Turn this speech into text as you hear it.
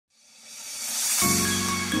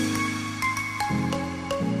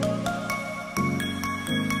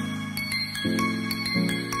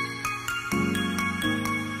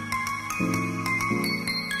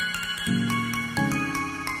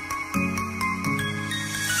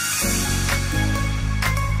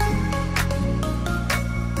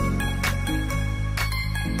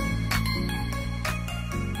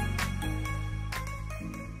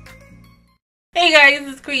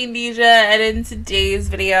Queendija, and in today's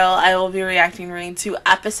video, I will be reacting to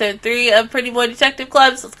episode 3 of Pretty Boy Detective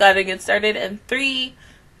Club. So let's go ahead and get started in 3,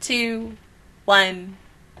 2, 1,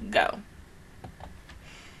 go.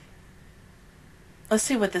 Let's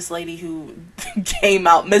see what this lady who came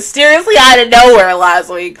out mysteriously out of nowhere last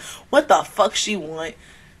week, what the fuck she want.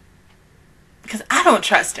 Because I don't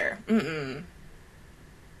trust her. Mm-mm.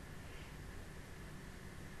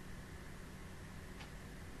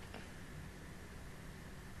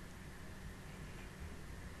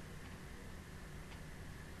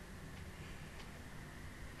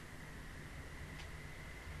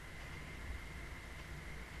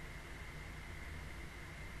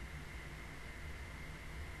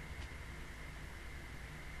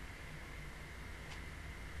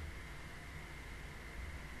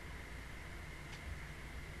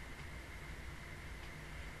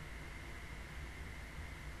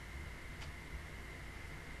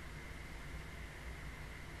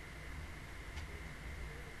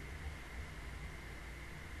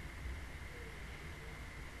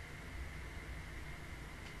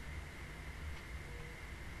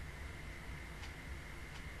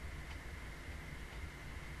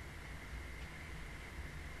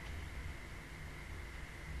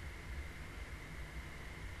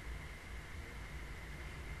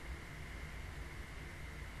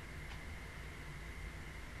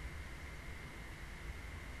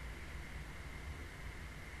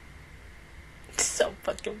 So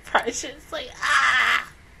fucking precious, like, ah!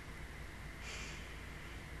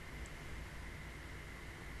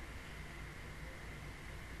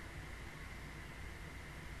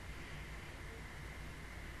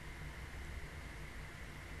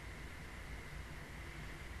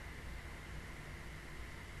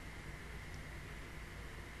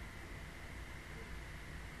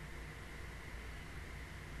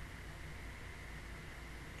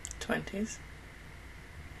 '20s.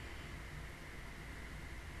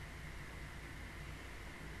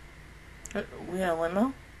 We got a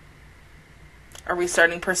limo? Are we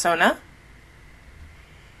starting Persona?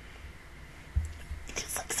 You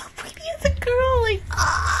just look so pretty as a girl. Like,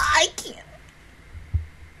 I can't.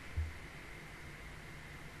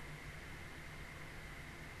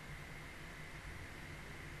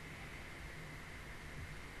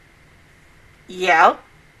 Yeah.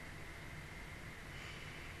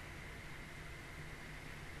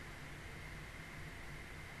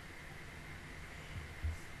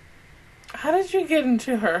 How did you get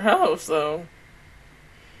into her house, though?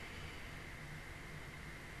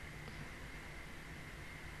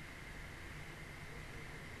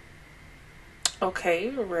 Okay,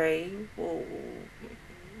 Ray. Well,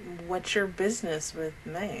 what's your business with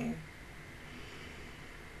May?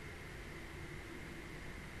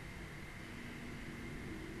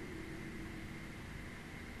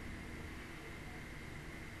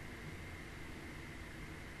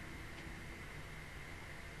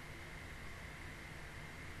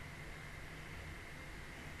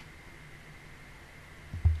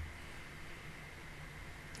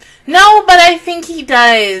 No, but I think he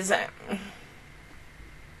does.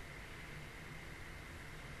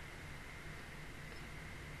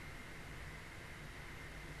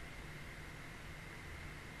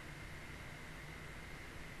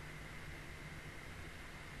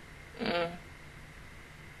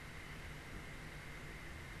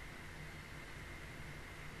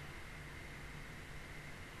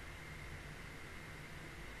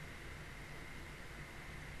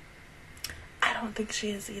 I don't think she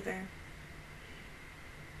is either.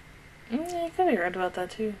 Yeah, you could be right about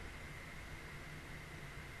that too.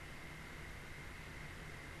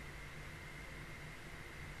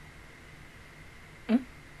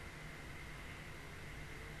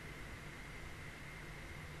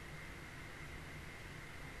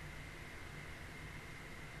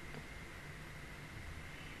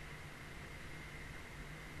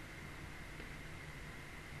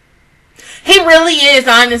 He really is,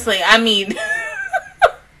 honestly. I mean,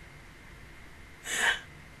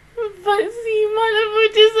 but see,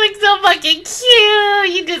 Motherfucker just like so fucking cute.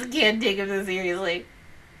 You just can't take him so seriously.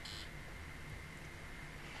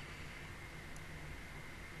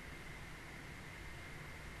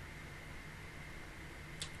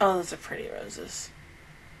 Oh, those are pretty roses.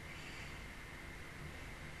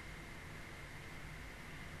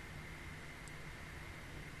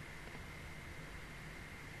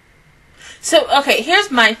 So, okay, here's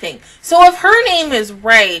my thing. So, if her name is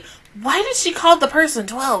Ray, why did she call the person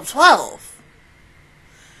 1212?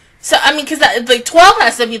 So, I mean, because like 12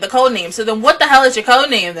 has to be the code name. So then what the hell is your code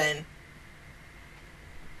name then?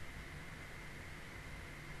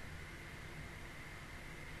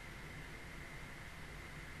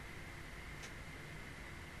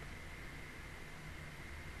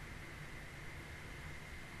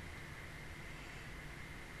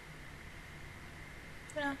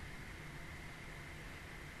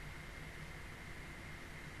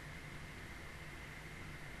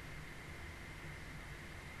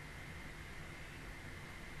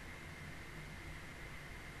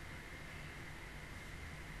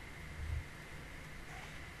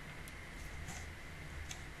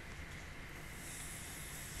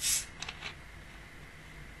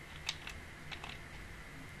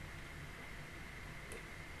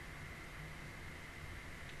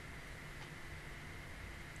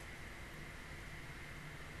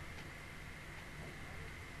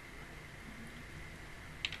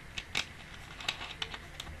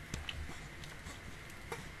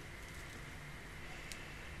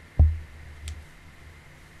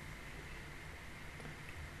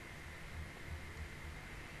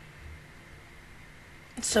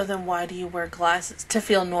 So then why do you wear glasses? To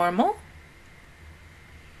feel normal?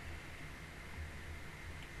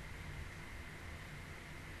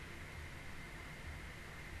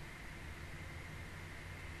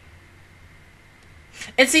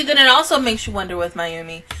 And see, then it also makes you wonder with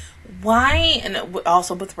Mayumi, why, and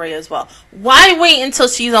also with Rei as well, why wait until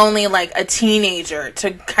she's only like a teenager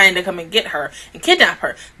to kind of come and get her and kidnap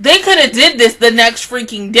her? They could have did this the next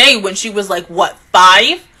freaking day when she was like, what,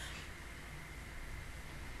 5?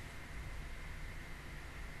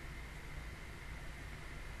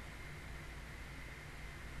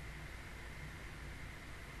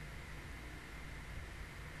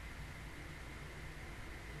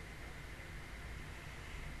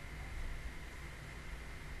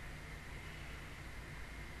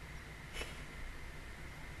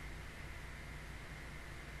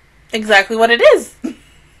 Exactly what it is. God,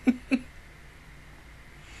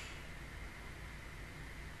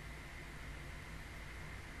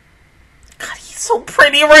 he's so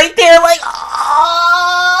pretty right there. Like,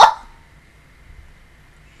 ah.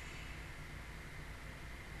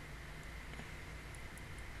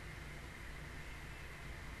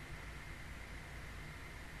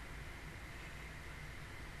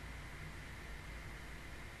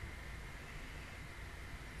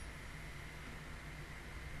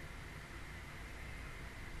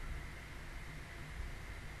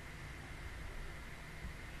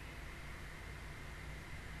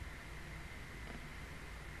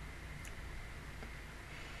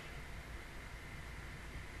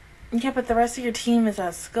 Yeah, but the rest of your team is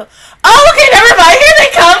at school. Oh, okay, never mind. Here they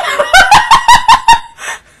come.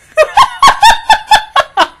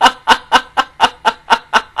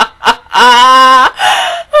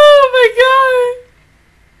 Oh my god.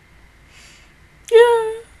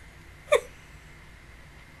 Yeah.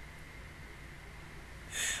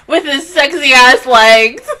 With his sexy ass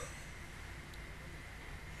legs.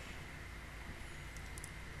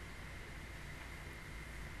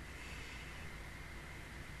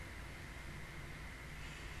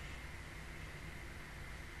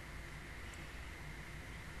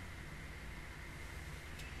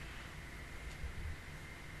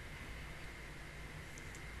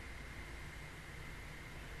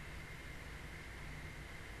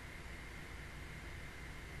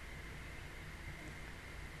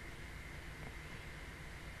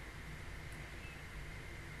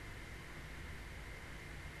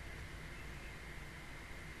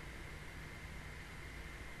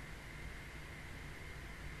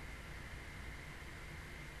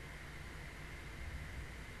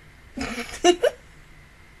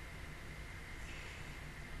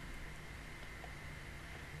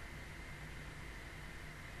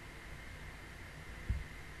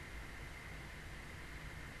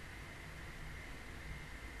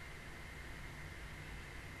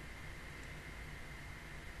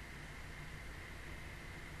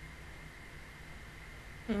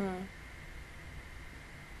 Mm.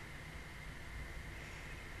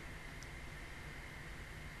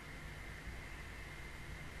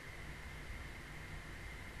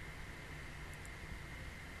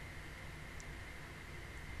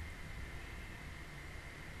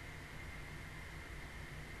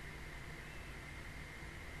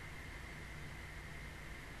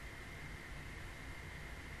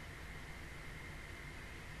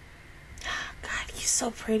 God, you're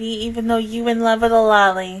so pretty, even though you in love with a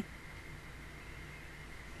lolly.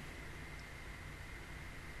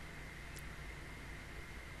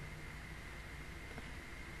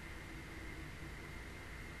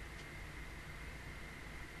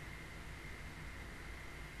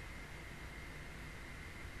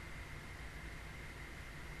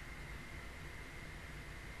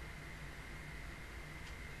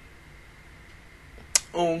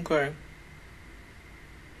 Okay.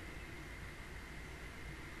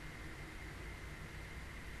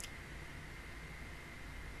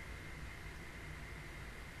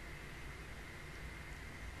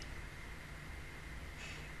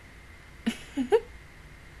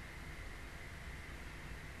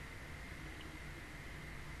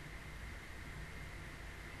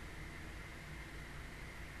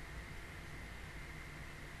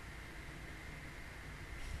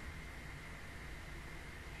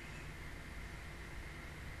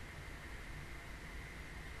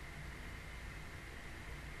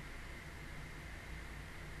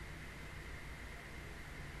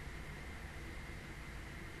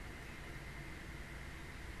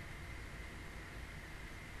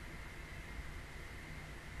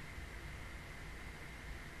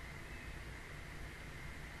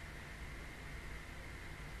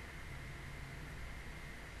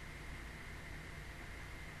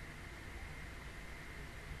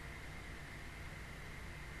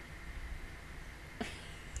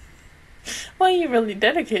 you really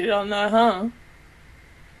dedicated on that, huh?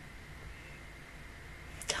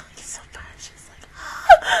 He's so bad. She's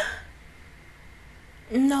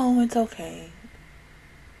like, no, it's okay.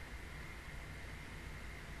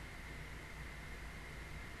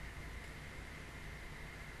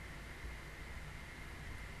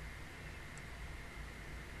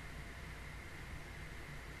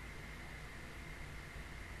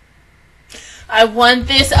 I want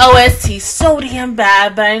this OST so damn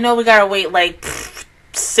bad, but I know we gotta wait like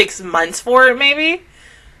 6 months for it, maybe.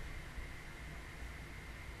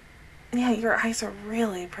 Yeah, your eyes are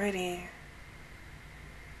really pretty.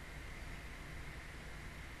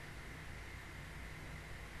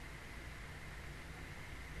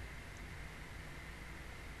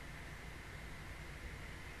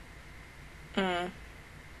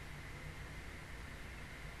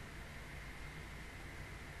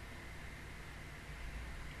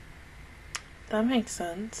 That makes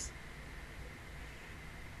sense.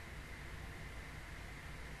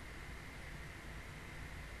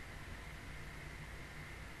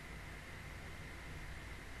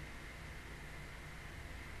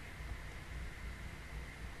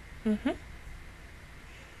 Mm-hmm.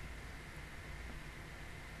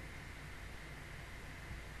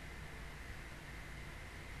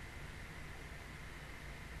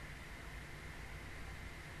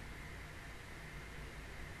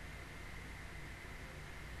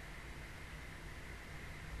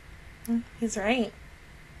 He's right.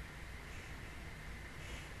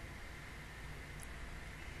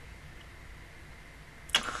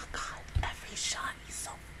 Oh, God, every shot, he's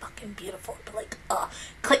so fucking beautiful. But like,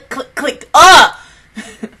 click, click, click,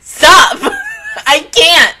 stop! I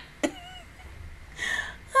can't!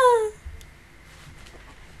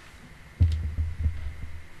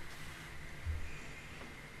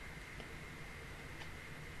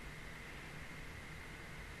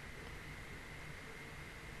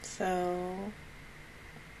 So,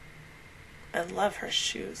 I love her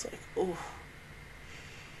shoes. Like, ooh.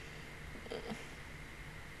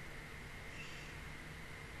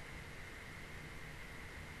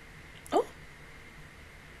 Oh.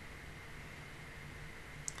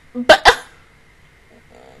 But.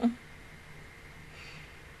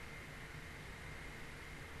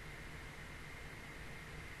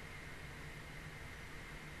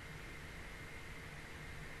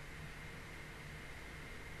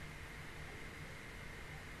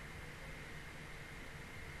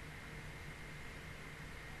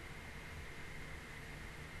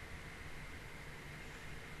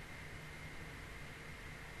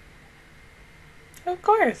 Of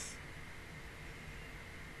course.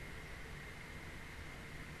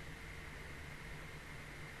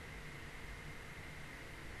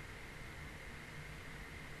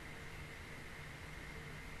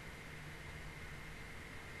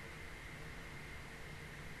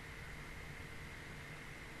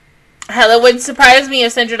 Hell, it wouldn't surprise me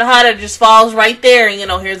if Sandra Tejada just falls right there and,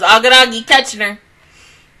 here's Agaragi catching her.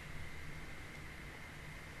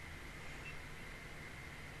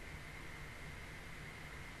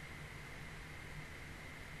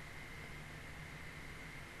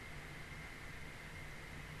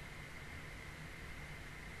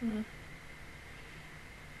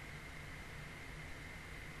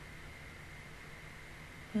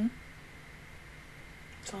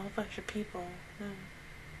 It's all about your people. Yeah.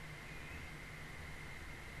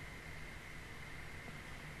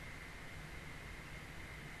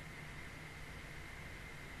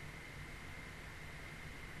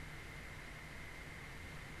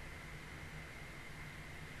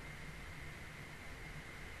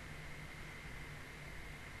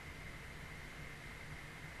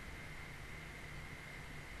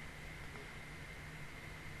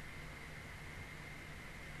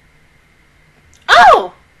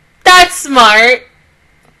 Oh! That's smart!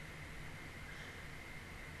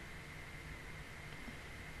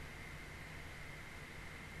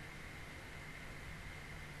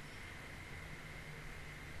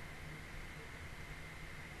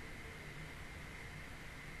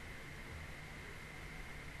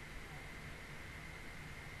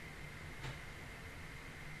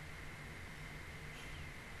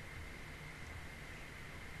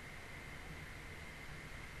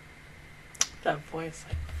 That voice,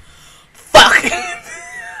 like, fuck!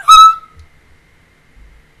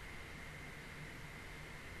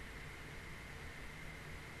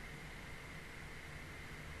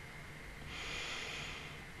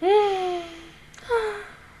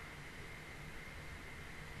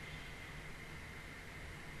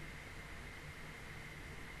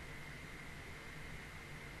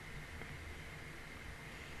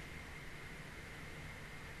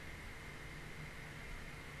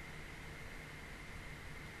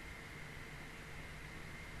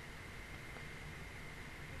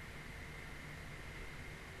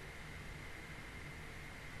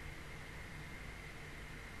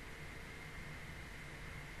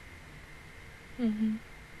 Mm-hmm.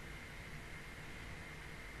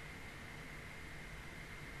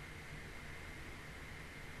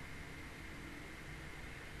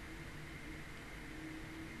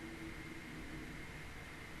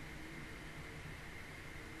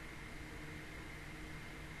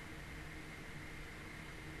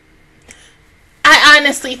 I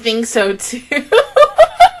honestly think so too.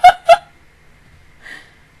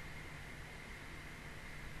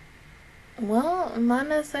 Well,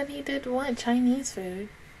 Mana said he did what? Chinese food.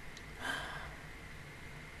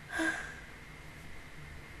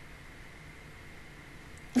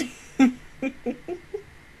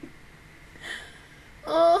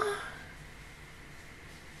 Oh.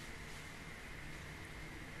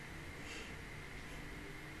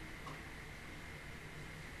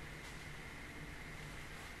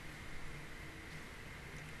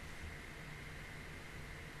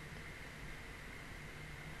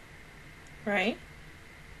 Right?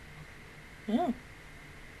 Yeah.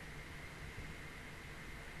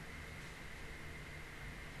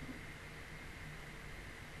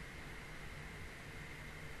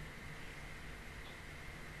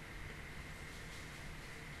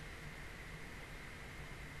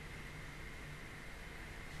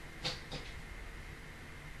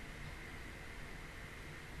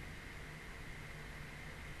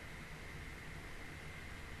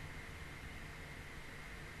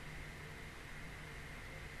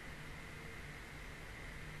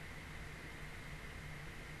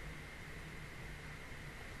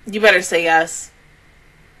 You better say yes.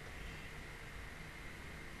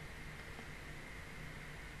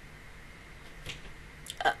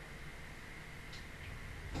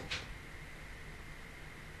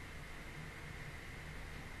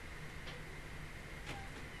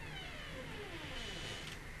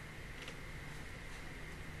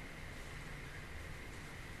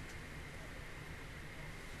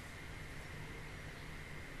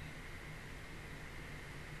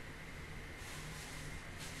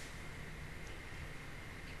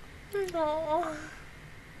 No.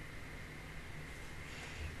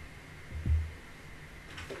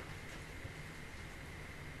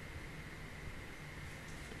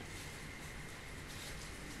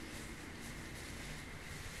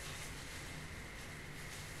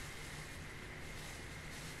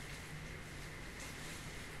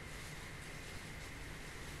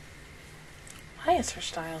 Why is her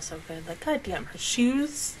style so good? Like, goddamn, her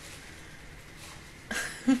shoes.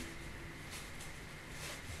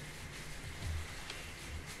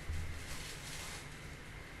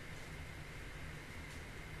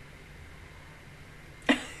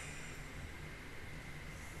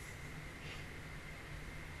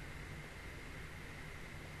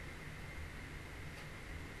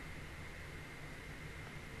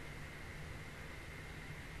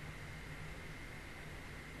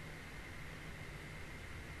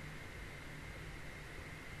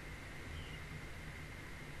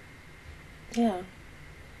 Yeah.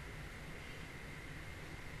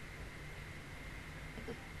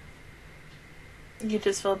 You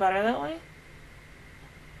just feel better that way?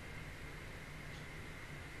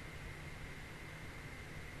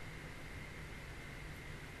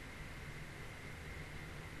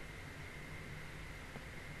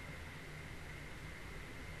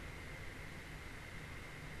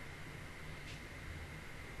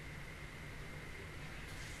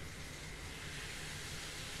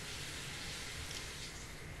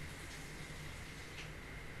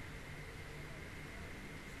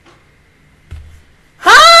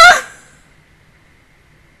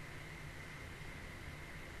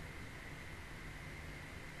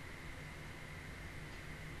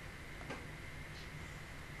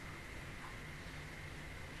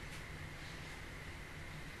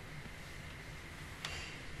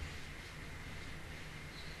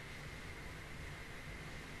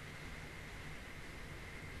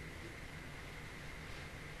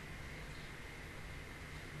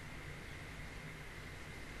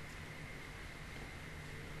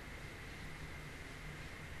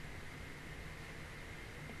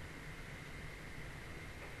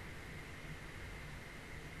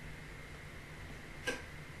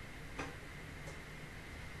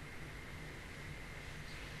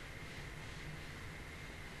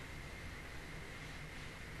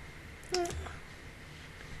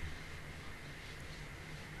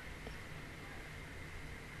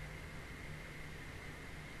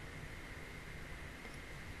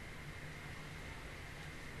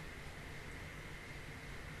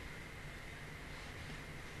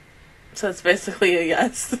 So it's basically a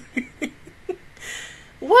yes.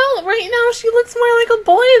 Well, right now she looks more like a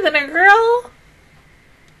boy than a girl.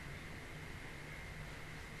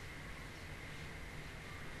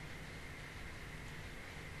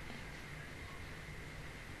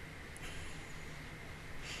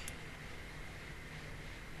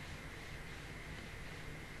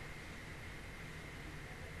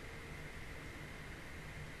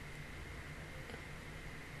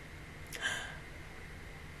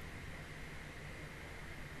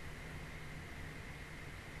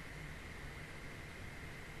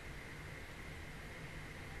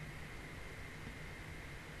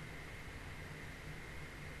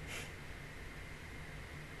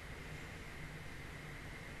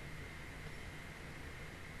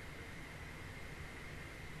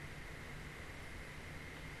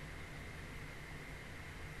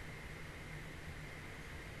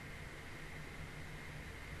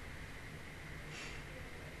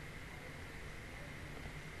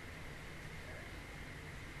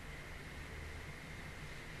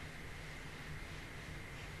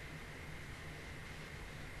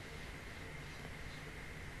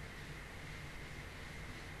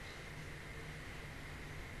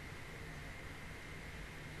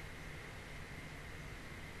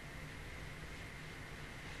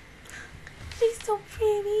 so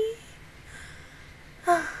pretty.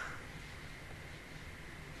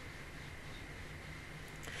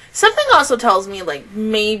 Something also tells me, like,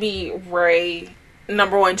 maybe Ray,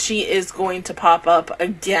 number one, she is going to pop up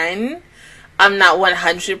again. I'm not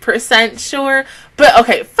 100% sure. But,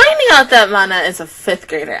 okay, finding out that Mana is a 5th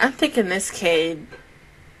grader, I'm thinking this kid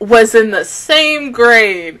was in the same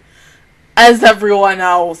grade as everyone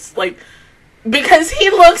else. Like, because he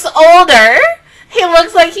looks older. He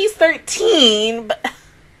looks like he's 13, but...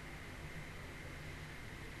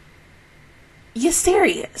 You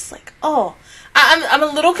serious? Like, oh... I'm a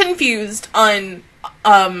little confused on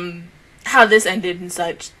how this ended and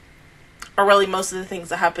such, or really most of the things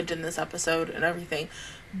that happened in this episode and everything.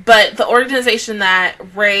 But the organization that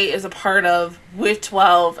Ray is a part of with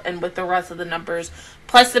 12 and with the rest of the numbers,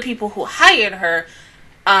 plus the people who hired her,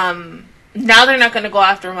 now they're not going to go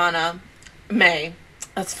after Mana May.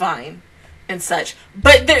 That's fine. And such.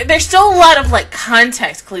 But there's still a lot of, like,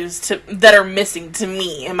 context clues that are missing to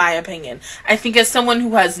me, in my opinion. I think as someone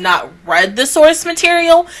who has not read the source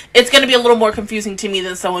material, it's going to be a little more confusing to me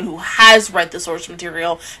than someone who has read the source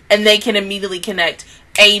material, and they can immediately connect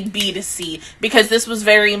A, B to C. Because this was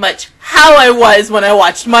very much how I was when I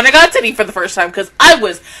watched Monogatari for the first time, because I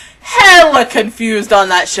was hella confused on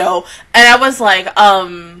that show. And I was like,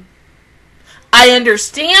 I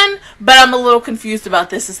understand, but I'm a little confused about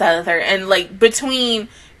this, that, and the third. And, like, between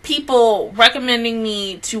people recommending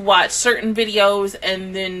me to watch certain videos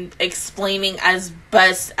and then explaining as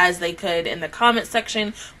best as they could in the comment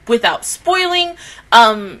section without spoiling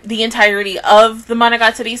the entirety of the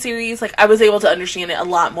Monogatari series, like, I was able to understand it a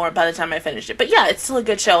lot more by the time I finished it. But yeah, it's still a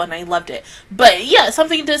good show and I loved it. But yeah,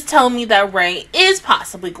 something does tell me that Ray is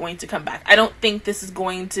possibly going to come back. I don't think this is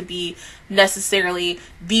going to be necessarily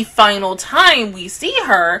the final time we see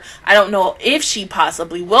her. I don't know if she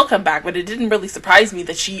possibly will come back, but it didn't really surprise me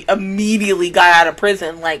that she immediately got out of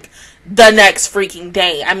prison, like, the next freaking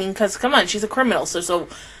day. I mean, because, come on, she's a criminal, so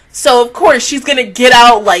of course she's gonna get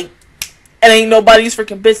out like it ain't nobody's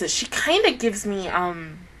freaking business. She kind of gives me,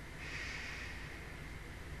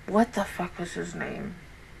 what the fuck was his name?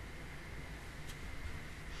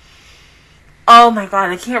 Oh my god,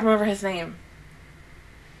 I can't remember his name.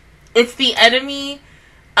 It's the enemy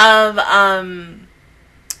of,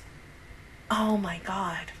 oh my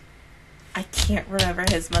god. I can't remember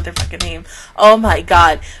his motherfucking name. Oh my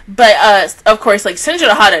god. But, of course, like, Senju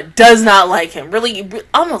Hada does not like him. Really,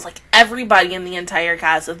 almost like everybody in the entire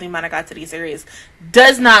cast of the Monogatari series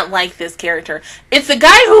does not like this character. It's the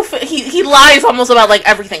guy who, he lies almost about, like,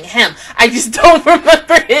 everything. Him. I just don't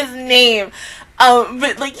remember his name.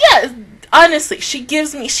 But, like, yeah, honestly,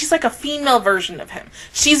 she's like a female version of him.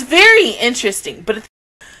 She's very interesting, but it's...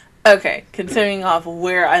 Okay, continuing off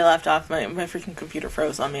where I left off, my freaking computer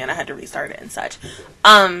froze on me and I had to restart it and such.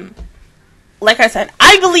 Like I said,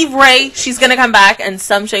 I believe Ray, she's gonna come back in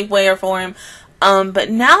some shape, way, or form.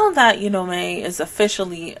 But now that, May is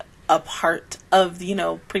officially a part of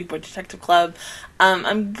the, Pretty Boy Detective Club,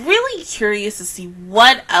 I'm really curious to see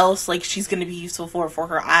what else, like, she's gonna be useful for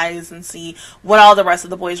her eyes, and see what all the rest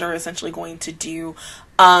of the boys are essentially going to do.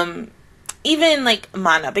 Even, like,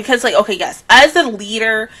 Mana, because, like, okay, yes, as a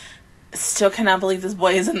leader, still cannot believe this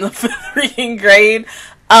boy is in the 5th freaking grade.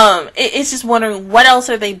 It's just wondering, what else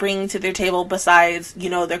are they bringing to their table besides,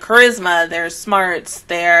 their charisma, their smarts,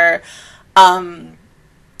 their,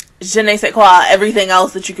 je ne sais quoi, everything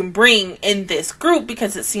else that you can bring in this group,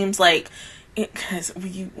 because it seems like, because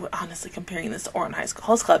we honestly comparing this to Ouran High School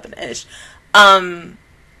Host Club and ish,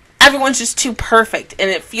 everyone's just too perfect, and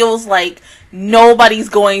it feels like nobody's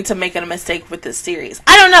going to make a mistake with this series.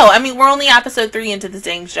 I don't know. I mean, we're only episode 3 into the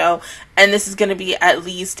dang show, and this is going to be at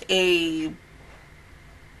least a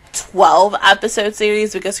 12 episode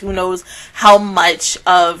series, because who knows how much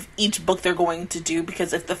of each book they're going to do,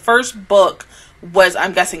 because if the first book was,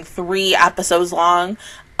 I'm guessing, 3 episodes long,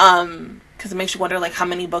 because it makes you wonder, like, how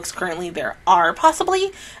many books currently there are,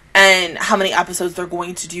 possibly, and how many episodes they're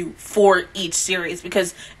going to do for each series,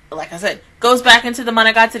 because, like I said, goes back into the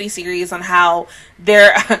Monogatari series on how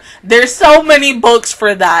there's so many books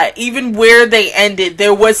for that. Even where they ended,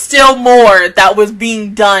 there was still more that was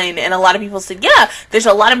being done, and a lot of people said, yeah, there's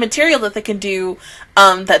a lot of material that they can do,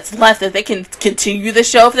 that's left, that they can continue the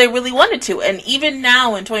show if they really wanted to. And even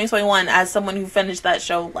now in 2021, as someone who finished that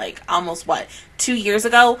show, like, almost, 2 years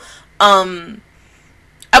ago,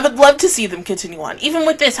 I would love to see them continue on, even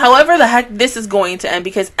with this, however the heck this is going to end,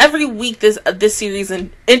 because every week this series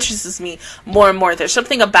interests me more and more. There's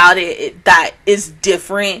something about it that is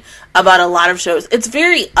different about a lot of shows. It's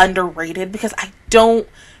very underrated, because I don't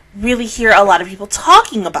really hear a lot of people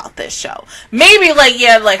talking about this show. Maybe, like,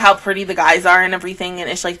 yeah, like how pretty the guys are and everything and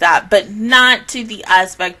ish like that, but not to the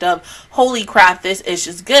aspect of, holy crap, this is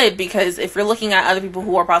just good. Because if you're looking at other people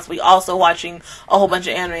who are possibly also watching a whole bunch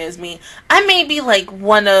of anime as me, I may be like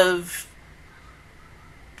one of,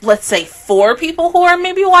 let's say, 4 people who are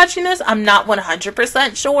maybe watching this. I'm not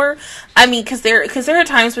 100% sure. I mean, because there are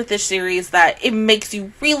times with this series that it makes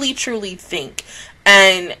you really truly think.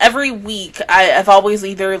 And every week, I've always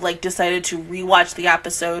either, like, decided to rewatch the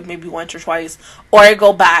episode, maybe once or twice, or I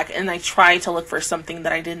go back and I try to look for something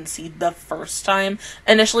that I didn't see the first time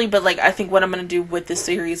initially. But, like, I think what I'm going to do with this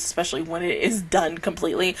series, especially when it is done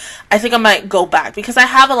completely, I think I might go back, because I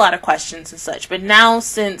have a lot of questions and such. But now,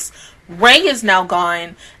 since Ray is now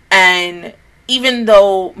gone, and even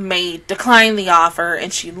though May declined the offer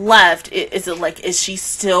and she left, is she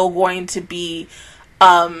still going to be,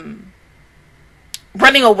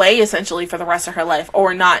 running away essentially for the rest of her life,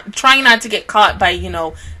 or trying not to get caught by, you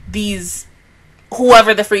know, these,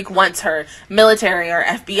 whoever the freak wants her, military or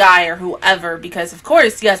FBI or whoever, because of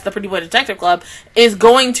course, yes, the Pretty Boy Detective Club is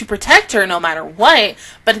going to protect her no matter what,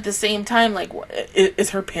 but at the same time, like,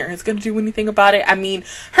 is her parents going to do anything about it? I mean,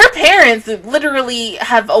 her parents literally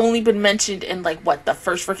have only been mentioned in, like, what, the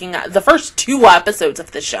first 2 episodes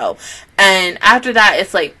of the show, and after that,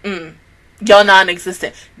 it's like, y'all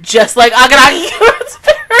non-existent, just like Agaragi's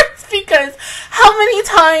parents, because how many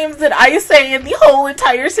times did I say in the whole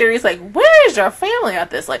entire series, like, where's your family at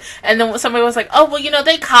this? Like, and then somebody was like, oh, well, you know,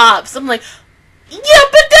 they cops. I'm like, yeah,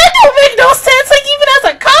 but that don't make no sense. Like, even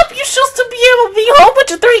as a cop, you should still be able to be home with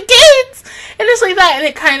your 3 kids. And it's like that, and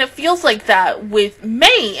it kind of feels like that with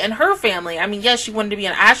May and her family. I mean, yes, she wanted to be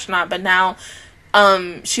an astronaut, but now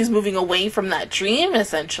she's moving away from that dream,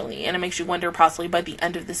 essentially, and it makes you wonder, possibly by the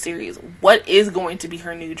end of the series, what is going to be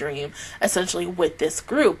her new dream, essentially, with this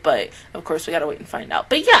group. But of course, we gotta wait and find out.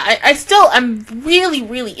 But yeah, I'm really,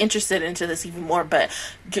 really interested into this even more. But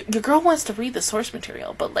your girl wants to read the source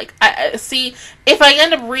material, but like, I see, if I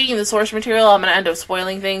end up reading the source material, I'm gonna end up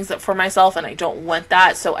spoiling things for myself, and I don't want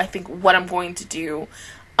that. So I think what I'm going to do,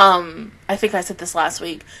 I think I said this last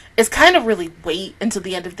week, is kind of really wait until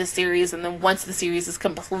the end of this series, and then once the series is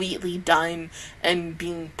completely done and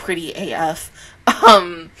being pretty AF,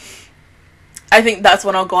 I think that's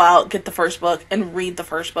when I'll go out, get the first book, and read the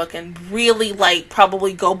first book, and really, like,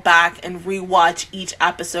 probably go back and rewatch each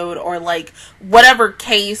episode, or, like, whatever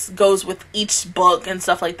case goes with each book and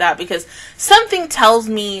stuff like that, because something tells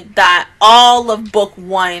me that all of book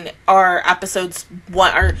 1 are episode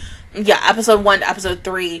 1 to episode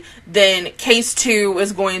 3, then case 2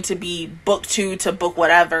 is going to be book 2 to book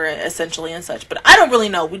whatever, essentially, and such. But I don't really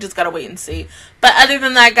know. We just gotta wait and see. But other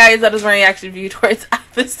than that, guys, that is my reaction view towards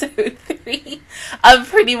episode 3 of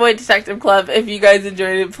Pretty Boy Detective Club. If you guys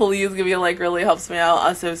enjoyed it, please give me a like. Really helps me out.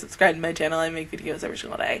 Also, subscribe to my channel. I make videos every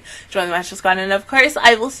single day. Join the Master Squad. And of course,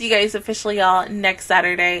 I will see you guys officially, y'all, next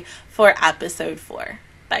Saturday for episode 4.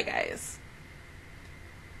 Bye, guys.